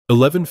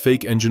11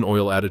 fake engine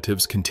oil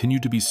additives continue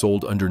to be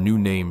sold under new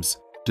names,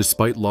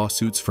 despite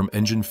lawsuits from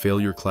engine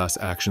failure class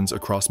actions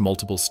across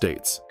multiple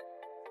states.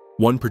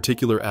 One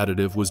particular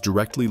additive was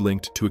directly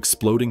linked to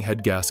exploding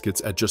head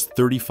gaskets at just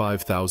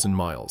 35,000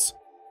 miles.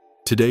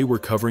 Today we're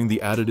covering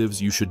the additives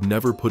you should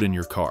never put in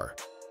your car,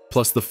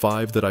 plus the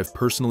 5 that I've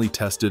personally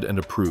tested and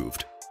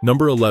approved.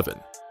 Number 11.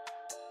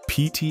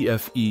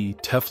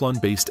 PTFE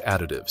Teflon-based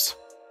additives.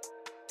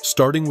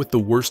 Starting with the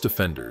worst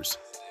offenders,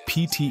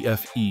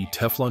 PTFE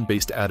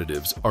Teflon-based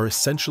additives are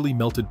essentially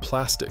melted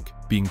plastic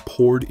being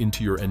poured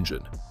into your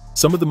engine.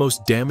 Some of the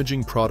most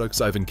damaging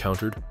products I've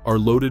encountered are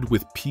loaded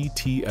with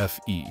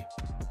PTFE,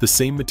 the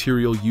same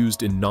material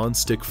used in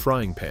non-stick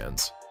frying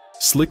pans.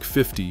 Slick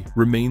 50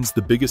 remains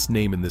the biggest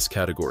name in this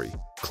category,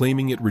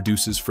 claiming it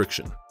reduces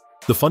friction.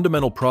 The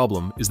fundamental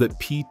problem is that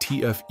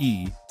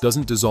PTFE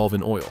doesn't dissolve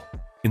in oil.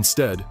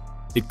 Instead,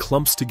 it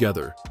clumps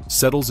together,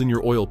 settles in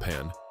your oil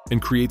pan,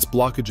 and creates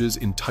blockages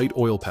in tight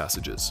oil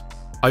passages.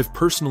 I've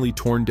personally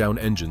torn down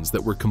engines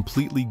that were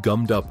completely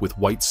gummed up with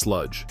white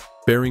sludge,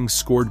 bearings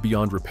scored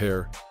beyond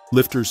repair,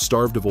 lifters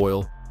starved of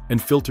oil, and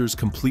filters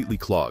completely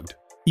clogged.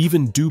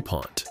 Even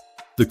DuPont,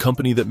 the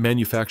company that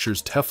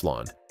manufactures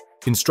Teflon,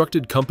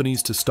 instructed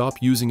companies to stop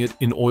using it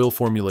in oil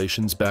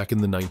formulations back in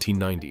the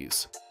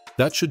 1990s.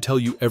 That should tell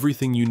you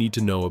everything you need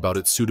to know about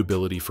its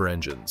suitability for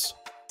engines.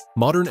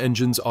 Modern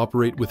engines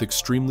operate with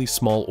extremely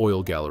small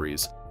oil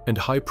galleries and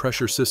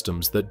high-pressure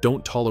systems that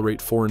don't tolerate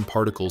foreign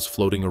particles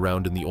floating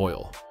around in the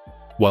oil.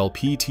 While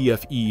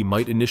PTFE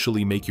might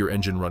initially make your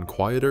engine run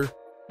quieter,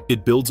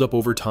 it builds up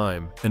over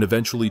time and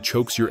eventually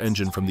chokes your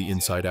engine from the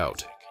inside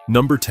out.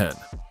 Number 10.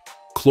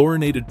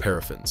 Chlorinated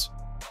paraffins.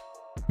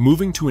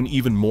 Moving to an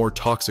even more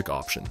toxic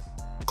option,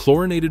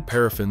 chlorinated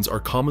paraffins are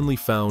commonly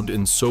found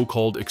in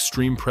so-called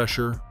extreme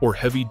pressure or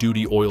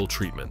heavy-duty oil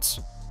treatments.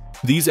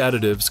 These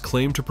additives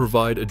claim to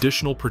provide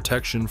additional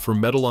protection for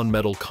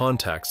metal-on-metal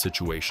contact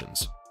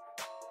situations.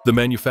 The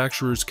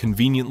manufacturers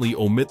conveniently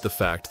omit the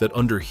fact that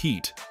under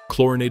heat,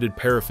 chlorinated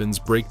paraffins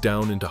break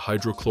down into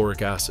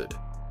hydrochloric acid,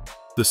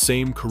 the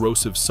same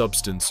corrosive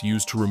substance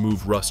used to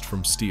remove rust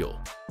from steel.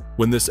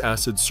 When this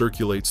acid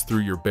circulates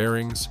through your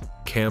bearings,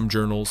 cam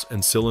journals,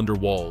 and cylinder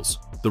walls,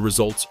 the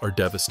results are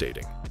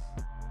devastating.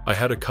 I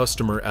had a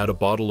customer add a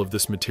bottle of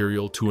this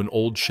material to an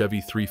old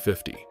Chevy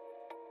 350.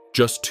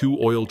 Just 2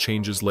 oil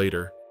changes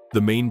later,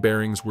 the main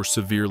bearings were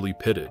severely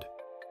pitted,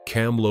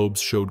 cam lobes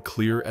showed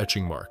clear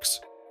etching marks,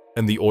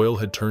 and the oil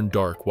had turned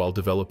dark while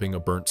developing a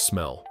burnt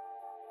smell.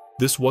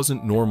 This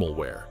wasn't normal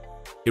wear.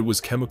 It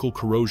was chemical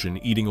corrosion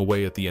eating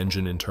away at the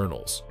engine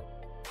internals.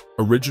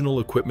 Original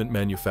equipment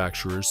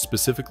manufacturers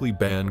specifically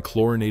ban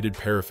chlorinated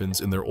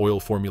paraffins in their oil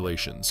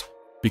formulations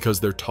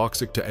because they're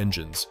toxic to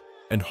engines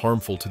and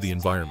harmful to the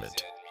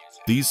environment.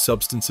 These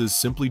substances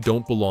simply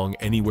don't belong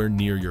anywhere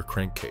near your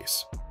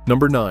crankcase.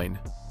 Number 9.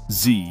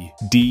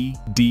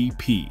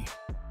 ZDDP.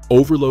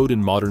 Overload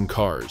in modern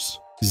cars.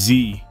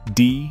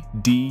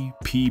 ZDDP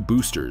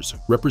boosters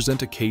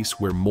represent a case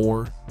where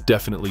more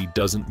definitely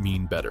doesn't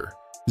mean better.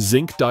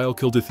 Zinc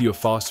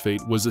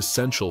dialkyldithiophosphate was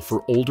essential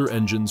for older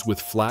engines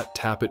with flat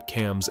tappet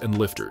cams and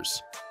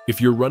lifters.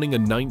 If you're running a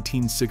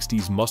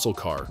 1960s muscle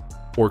car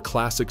or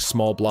classic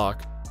small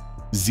block,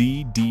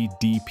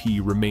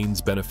 ZDDP remains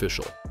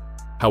beneficial.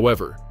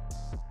 However,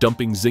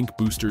 dumping zinc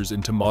boosters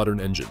into modern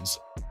engines,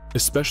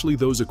 especially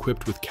those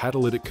equipped with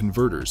catalytic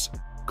converters,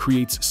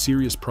 creates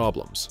serious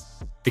problems.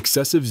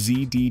 Excessive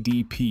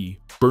ZDDP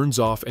burns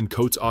off and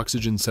coats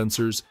oxygen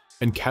sensors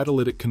and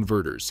catalytic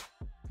converters,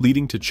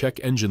 leading to check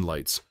engine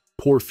lights,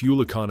 poor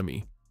fuel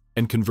economy,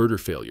 and converter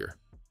failure.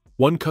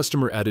 One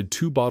customer added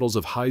 2 bottles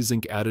of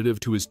high-zinc additive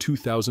to his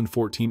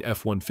 2014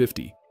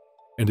 F-150,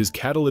 and his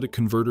catalytic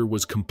converter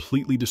was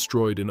completely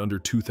destroyed in under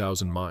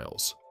 2,000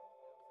 miles.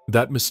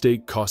 That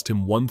mistake cost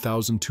him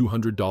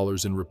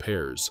 $1,200 in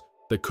repairs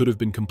that could have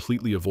been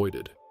completely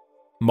avoided.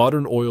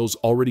 Modern oils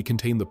already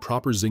contain the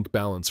proper zinc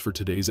balance for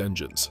today's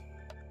engines.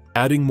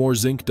 Adding more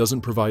zinc doesn't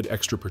provide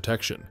extra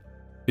protection.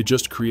 It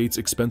just creates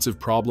expensive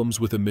problems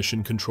with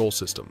emission control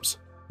systems.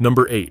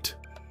 Number 8.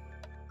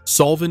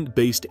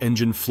 Solvent-based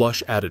engine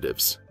flush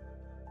additives.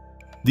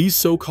 These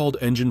so-called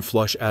engine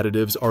flush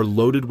additives are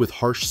loaded with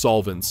harsh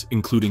solvents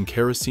including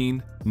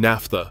kerosene,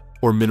 naphtha,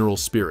 or mineral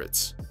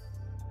spirits.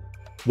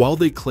 While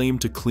they claim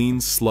to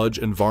clean sludge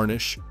and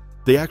varnish,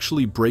 they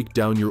actually break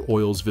down your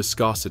oil's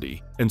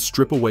viscosity and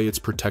strip away its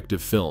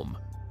protective film.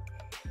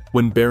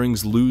 When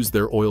bearings lose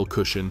their oil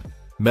cushion,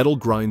 metal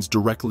grinds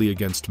directly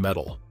against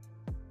metal.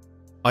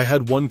 I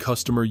had one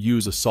customer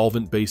use a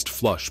solvent-based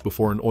flush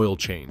before an oil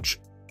change,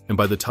 and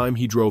by the time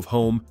he drove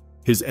home,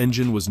 his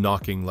engine was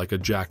knocking like a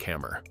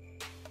jackhammer.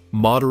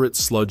 Moderate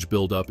sludge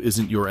buildup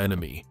isn't your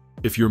enemy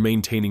if you're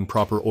maintaining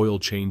proper oil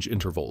change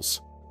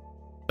intervals.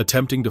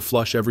 Attempting to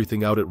flush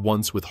everything out at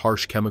once with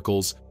harsh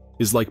chemicals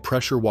is like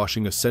pressure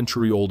washing a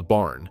century-old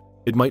barn.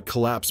 It might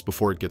collapse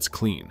before it gets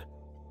clean.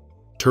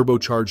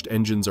 Turbocharged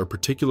engines are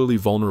particularly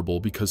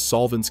vulnerable because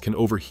solvents can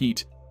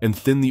overheat and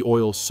thin the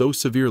oil so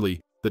severely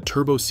that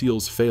turbo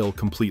seals fail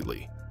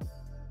completely.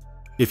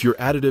 If your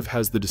additive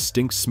has the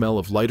distinct smell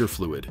of lighter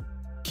fluid,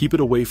 Keep it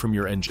away from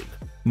your engine.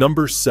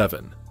 Number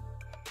 7.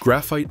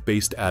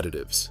 Graphite-based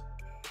additives.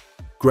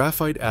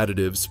 Graphite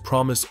additives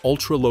promise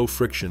ultra-low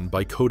friction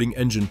by coating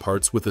engine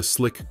parts with a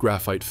slick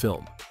graphite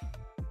film.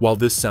 While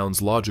this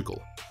sounds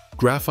logical,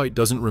 graphite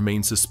doesn't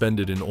remain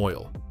suspended in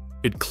oil.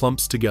 It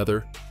clumps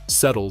together,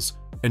 settles,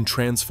 and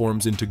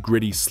transforms into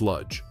gritty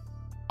sludge.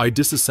 I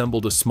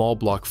disassembled a small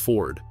block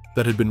Ford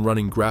that had been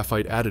running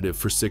graphite additive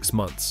for 6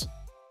 months.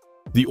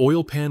 The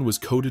oil pan was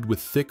coated with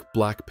thick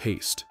black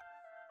paste.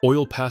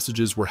 Oil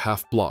passages were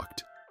half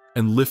blocked,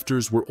 and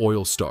lifters were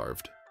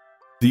oil-starved.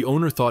 The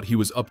owner thought he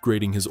was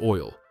upgrading his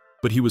oil,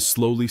 but he was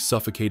slowly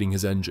suffocating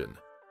his engine.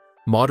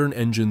 Modern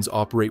engines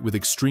operate with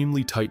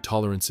extremely tight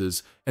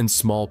tolerances and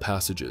small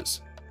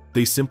passages.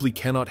 They simply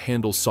cannot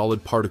handle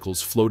solid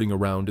particles floating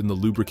around in the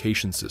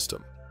lubrication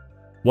system.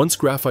 Once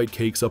graphite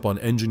cakes up on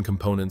engine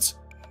components,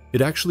 it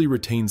actually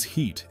retains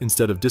heat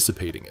instead of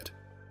dissipating it.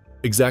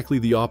 Exactly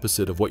the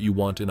opposite of what you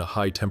want in a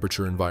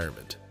high-temperature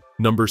environment.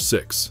 Number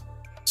 6.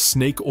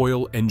 Snake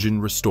oil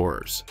engine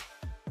restorers.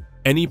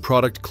 Any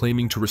product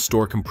claiming to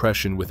restore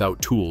compression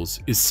without tools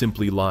is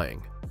simply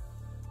lying.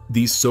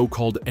 These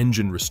so-called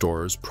engine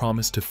restorers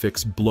promise to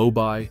fix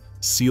blow-by,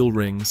 seal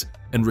rings,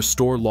 and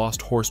restore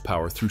lost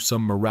horsepower through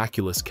some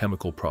miraculous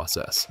chemical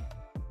process.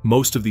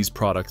 Most of these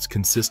products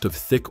consist of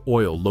thick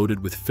oil loaded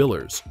with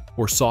fillers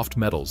or soft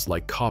metals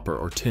like copper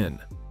or tin.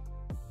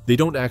 They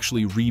don't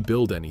actually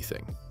rebuild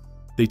anything.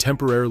 They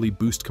temporarily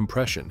boost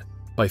compression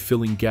by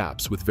filling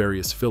gaps with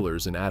various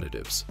fillers and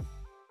additives.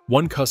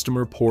 One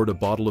customer poured a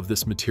bottle of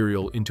this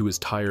material into his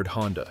tired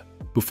Honda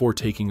before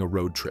taking a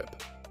road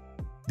trip.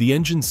 The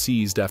engine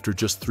seized after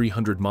just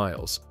 300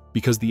 miles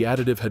because the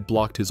additive had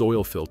blocked his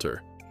oil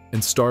filter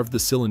and starved the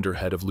cylinder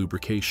head of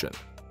lubrication.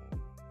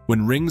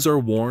 When rings are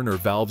worn or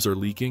valves are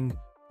leaking,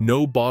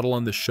 no bottle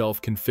on the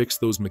shelf can fix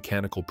those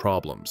mechanical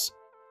problems.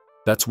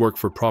 That's work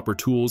for proper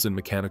tools and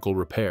mechanical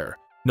repair,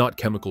 not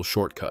chemical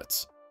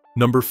shortcuts.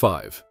 Number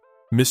 5.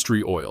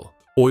 Mystery oil.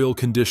 Oil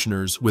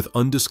conditioners with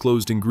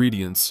undisclosed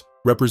ingredients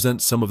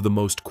represent some of the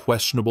most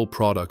questionable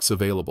products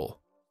available.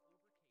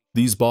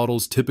 These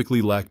bottles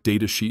typically lack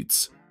data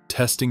sheets,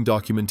 testing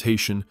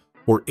documentation,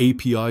 or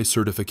API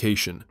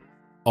certification,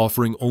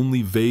 offering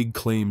only vague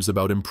claims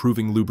about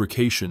improving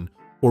lubrication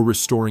or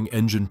restoring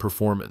engine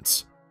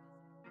performance.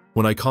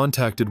 When I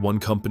contacted one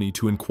company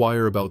to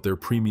inquire about their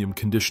premium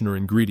conditioner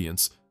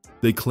ingredients,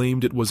 they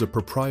claimed it was a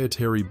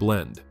proprietary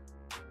blend,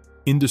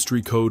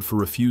 industry code for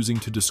refusing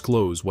to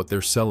disclose what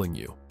they're selling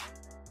you.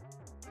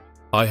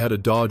 I had a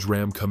Dodge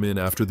Ram come in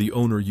after the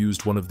owner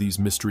used one of these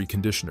mystery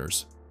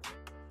conditioners.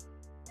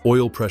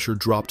 Oil pressure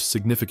dropped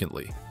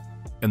significantly,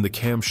 and the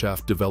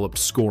camshaft developed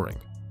scoring.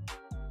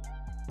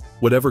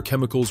 Whatever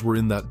chemicals were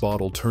in that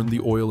bottle turned the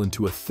oil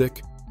into a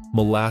thick,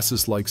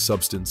 molasses-like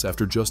substance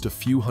after just a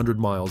few hundred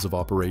miles of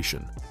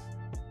operation.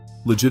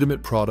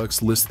 Legitimate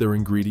products list their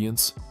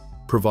ingredients,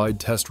 provide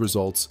test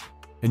results,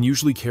 and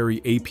usually carry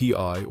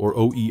API or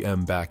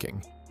OEM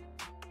backing.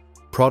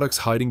 Products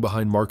hiding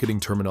behind marketing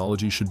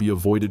terminology should be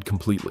avoided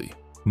completely.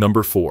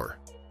 Number 4.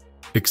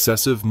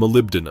 Excessive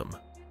molybdenum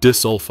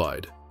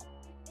disulfide.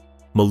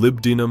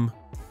 Molybdenum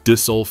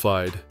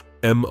disulfide,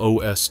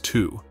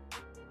 MOS2,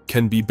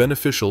 can be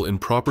beneficial in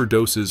proper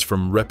doses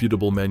from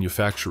reputable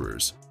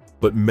manufacturers,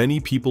 but many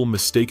people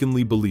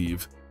mistakenly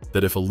believe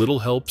that if a little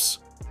helps,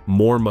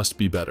 more must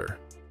be better.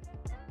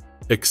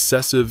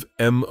 Excessive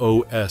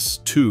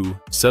MOS2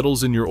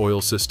 settles in your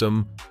oil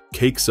system,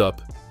 cakes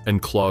up,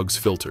 and clogs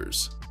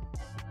filters.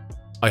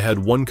 I had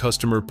one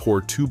customer pour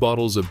 2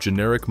 bottles of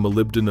generic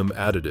molybdenum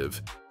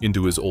additive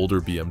into his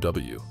older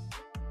BMW.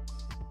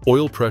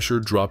 Oil pressure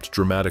dropped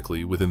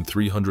dramatically within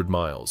 300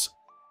 miles,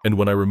 and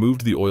when I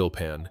removed the oil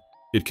pan,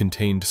 it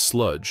contained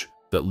sludge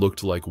that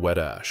looked like wet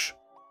ash.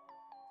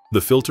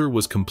 The filter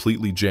was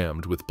completely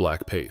jammed with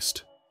black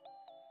paste.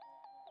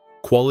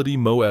 Quality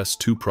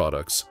MOS2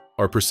 products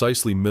are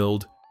precisely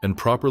milled and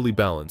properly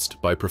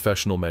balanced by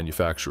professional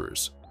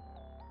manufacturers.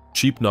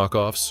 Cheap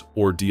knockoffs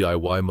or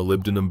DIY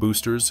molybdenum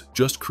boosters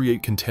just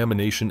create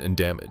contamination and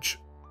damage.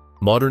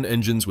 Modern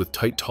engines with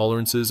tight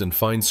tolerances and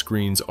fine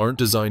screens aren't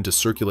designed to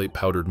circulate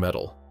powdered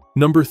metal.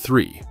 Number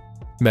 3.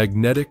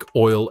 Magnetic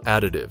oil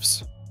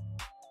additives.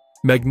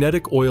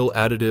 Magnetic oil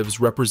additives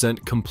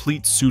represent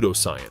complete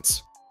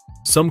pseudoscience.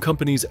 Some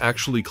companies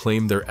actually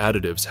claim their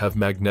additives have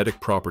magnetic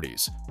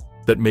properties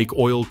that make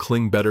oil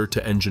cling better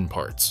to engine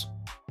parts.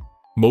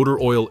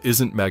 Motor oil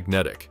isn't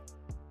magnetic,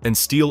 and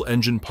steel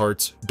engine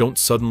parts don't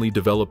suddenly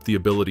develop the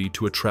ability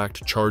to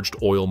attract charged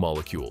oil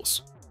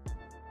molecules.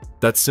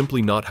 That's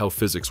simply not how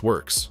physics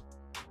works.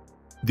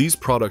 These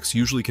products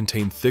usually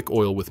contain thick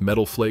oil with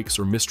metal flakes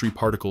or mystery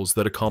particles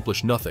that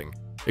accomplish nothing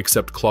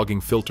except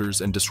clogging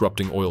filters and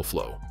disrupting oil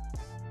flow.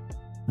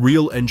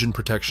 Real engine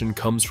protection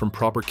comes from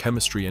proper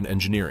chemistry and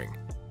engineering,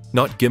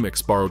 not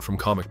gimmicks borrowed from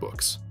comic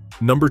books.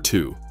 Number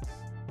 2.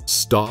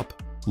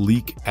 Stop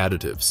leak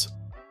additives.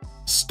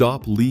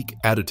 Stop leak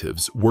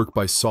additives work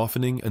by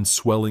softening and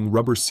swelling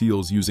rubber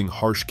seals using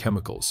harsh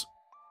chemicals.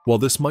 While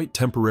this might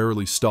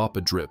temporarily stop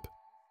a drip,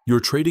 you're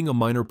trading a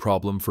minor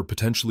problem for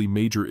potentially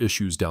major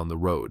issues down the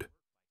road.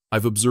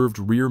 I've observed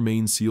rear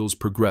main seals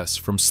progress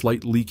from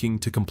slight leaking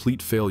to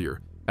complete failure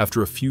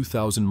after a few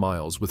thousand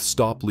miles with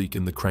stop leak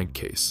in the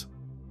crankcase.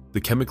 The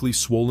chemically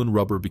swollen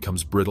rubber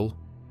becomes brittle,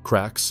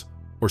 cracks,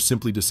 or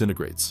simply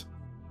disintegrates.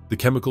 The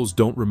chemicals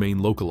don't remain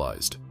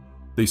localized.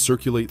 They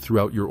circulate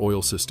throughout your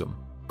oil system,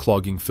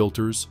 clogging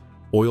filters,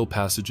 oil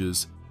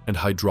passages, and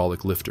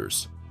hydraulic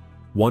lifters.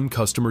 One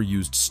customer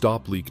used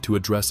stop leak to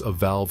address a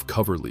valve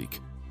cover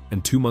leak,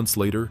 and 2 months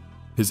later,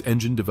 his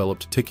engine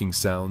developed ticking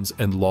sounds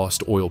and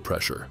lost oil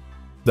pressure.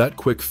 That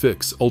quick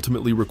fix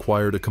ultimately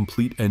required a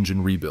complete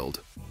engine rebuild.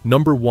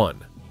 Number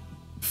 1.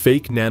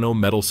 Fake nano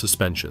metal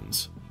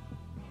suspensions.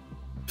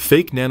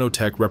 Fake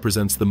nanotech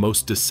represents the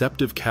most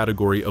deceptive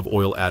category of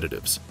oil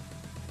additives.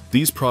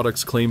 These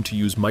products claim to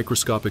use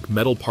microscopic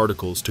metal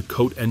particles to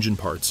coat engine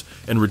parts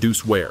and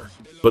reduce wear,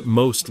 but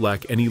most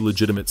lack any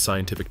legitimate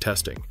scientific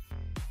testing.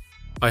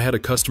 I had a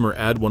customer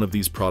add one of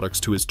these products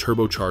to his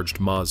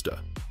turbocharged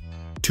Mazda.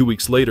 2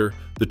 weeks later,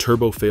 the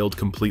turbo failed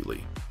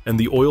completely, and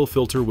the oil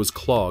filter was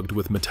clogged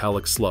with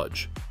metallic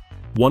sludge.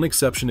 One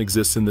exception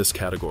exists in this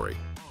category.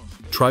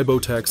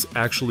 Tribotex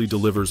actually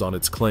delivers on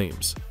its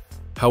claims.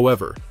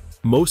 However,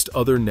 most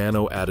other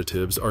nano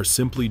additives are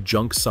simply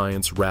junk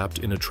science wrapped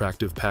in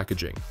attractive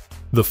packaging.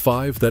 The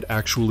 5 that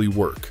actually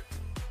work.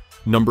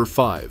 Number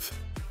 5.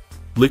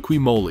 Liqui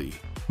Moly,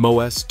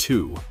 MOS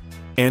 2,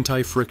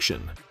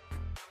 Anti-Friction.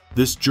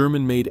 This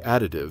German-made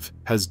additive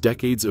has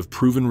decades of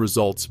proven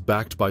results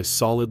backed by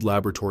solid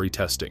laboratory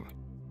testing.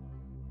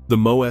 The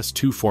MOS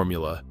 2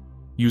 formula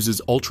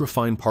uses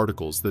ultrafine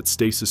particles that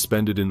stay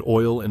suspended in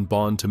oil and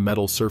bond to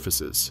metal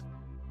surfaces.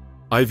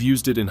 I've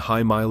used it in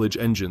high-mileage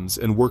engines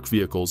and work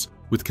vehicles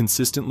with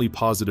consistently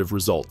positive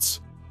results: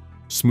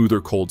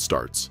 smoother cold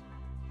starts,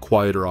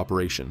 quieter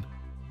operation,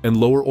 and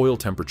lower oil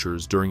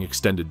temperatures during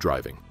extended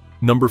driving.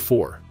 Number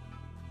 4.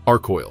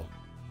 Archoil,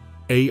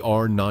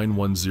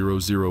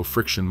 AR9100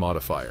 Friction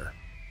Modifier.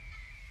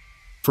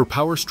 For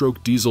Power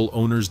Stroke diesel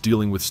owners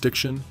dealing with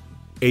Stiction,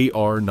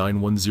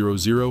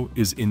 AR9100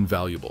 is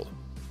invaluable.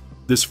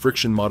 This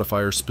friction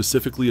modifier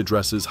specifically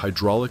addresses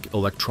hydraulic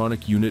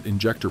electronic unit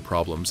injector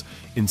problems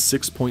in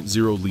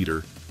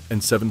 6.0-liter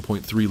and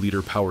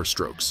 7.3-liter power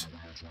strokes.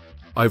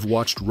 I've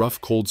watched rough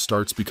cold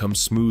starts become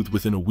smooth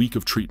within a week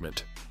of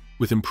treatment,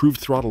 with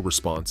improved throttle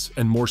response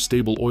and more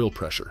stable oil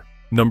pressure.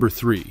 Number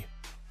 3.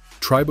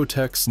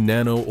 Tribotex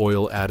Nano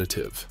Oil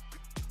Additive.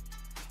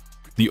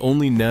 The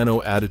only nano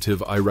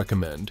additive I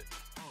recommend,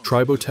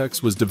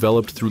 Tribotex was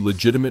developed through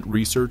legitimate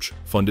research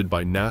funded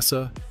by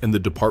NASA and the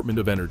Department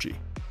of Energy.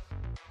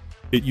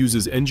 It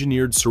uses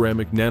engineered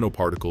ceramic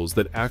nanoparticles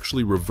that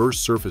actually reverse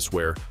surface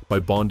wear by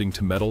bonding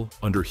to metal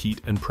under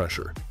heat and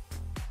pressure.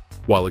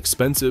 While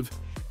expensive,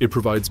 it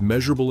provides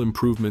measurable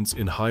improvements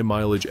in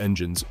high-mileage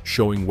engines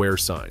showing wear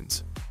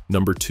signs.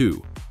 Number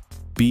 2.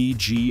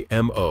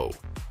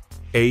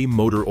 MOA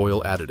Motor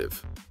Oil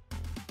Additive.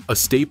 A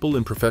staple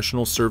in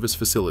professional service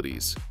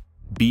facilities,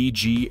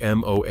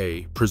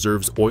 MOA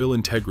preserves oil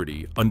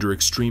integrity under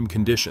extreme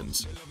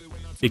conditions.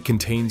 It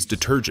contains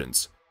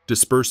detergents,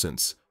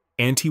 dispersants,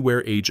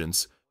 anti-wear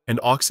agents, and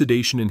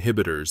oxidation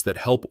inhibitors that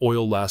help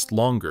oil last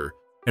longer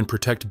and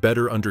protect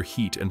better under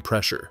heat and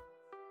pressure.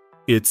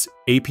 It's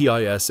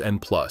APISN+,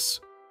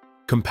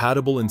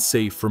 compatible and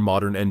safe for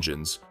modern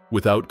engines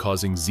without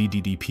causing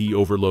ZDDP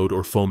overload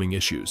or foaming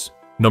issues.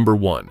 Number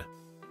 1.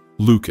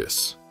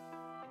 Liqui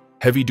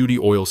Heavy-Duty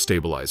Oil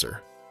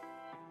Stabilizer.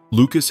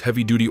 Liqui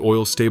Heavy-Duty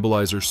Oil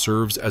Stabilizer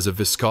serves as a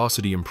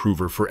viscosity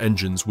improver for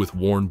engines with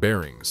worn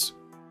bearings,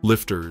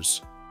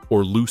 lifters,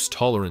 or loose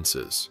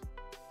tolerances.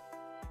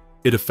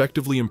 It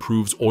effectively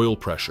improves oil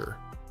pressure,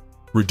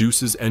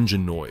 reduces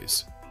engine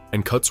noise,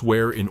 and cuts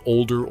wear in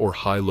older or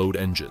high-load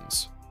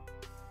engines.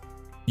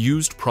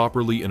 Used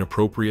properly in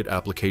appropriate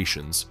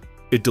applications,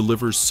 it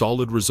delivers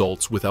solid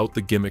results without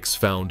the gimmicks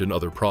found in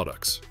other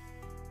products.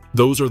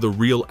 Those are the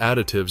real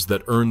additives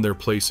that earn their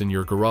place in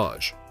your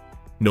garage.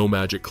 No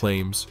magic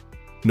claims,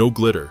 no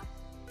glitter,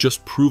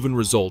 just proven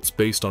results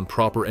based on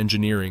proper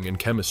engineering and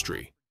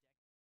chemistry.